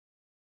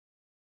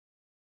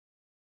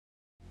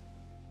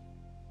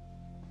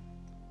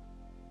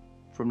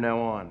From now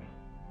on,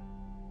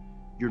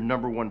 your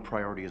 #1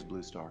 priority is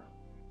Blue Star.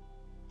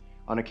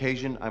 On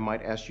occasion, I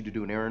might ask you to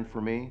do an errand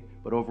for me,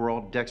 but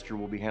overall, Dexter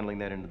will be handling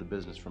that end of the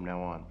business from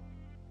now on.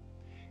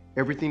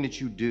 Everything that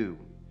you do,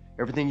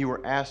 everything you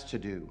are asked to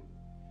do,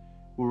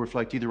 will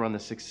reflect either on the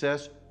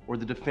success or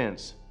the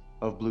defense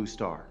of Blue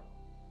Star.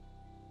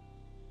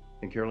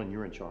 And Carolyn,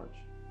 you're in charge.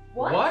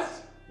 What?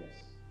 Yes.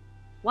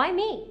 Why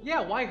me?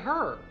 Yeah, why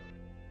her?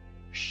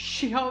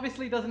 She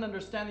obviously doesn't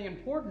understand the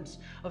importance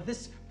of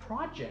this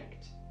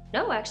project.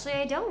 No, actually,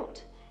 I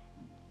don't.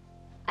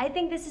 I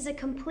think this is a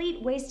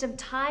complete waste of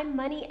time,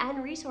 money,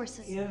 and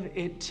resources. Give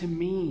it to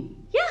me.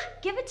 Yeah,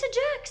 give it to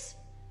Jax.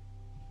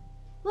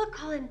 Look,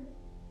 Colin,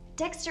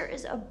 Dexter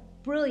is a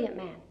brilliant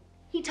man.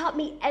 He taught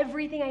me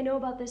everything I know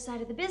about this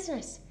side of the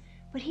business,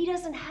 but he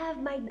doesn't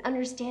have my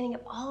understanding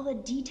of all the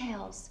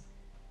details.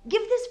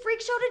 Give this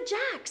freak show to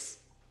Jax.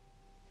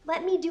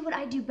 Let me do what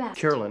I do best.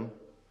 Carolyn,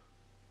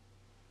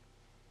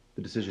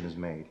 the decision is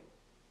made.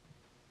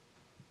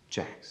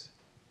 Jax,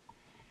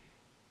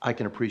 I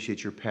can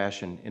appreciate your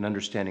passion and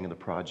understanding of the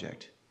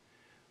project,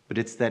 but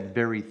it's that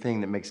very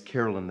thing that makes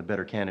Carolyn the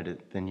better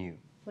candidate than you.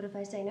 What if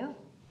I say no?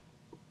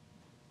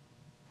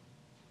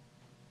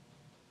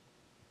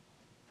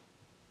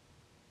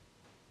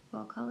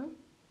 Well, Colin,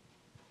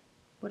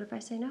 what if I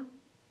say no?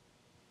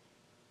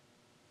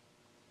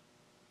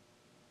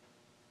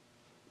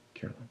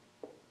 Carolyn,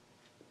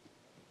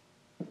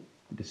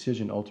 the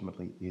decision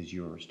ultimately is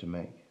yours to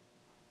make,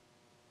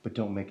 but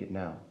don't make it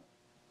now.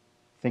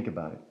 Think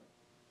about it.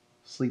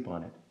 Sleep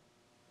on it.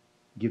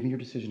 Give me your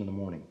decision in the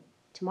morning.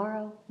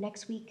 Tomorrow,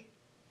 next week,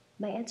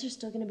 my answer's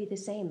still gonna be the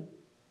same.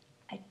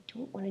 I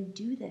don't want to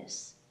do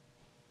this.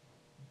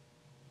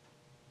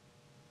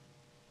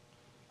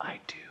 I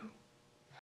do.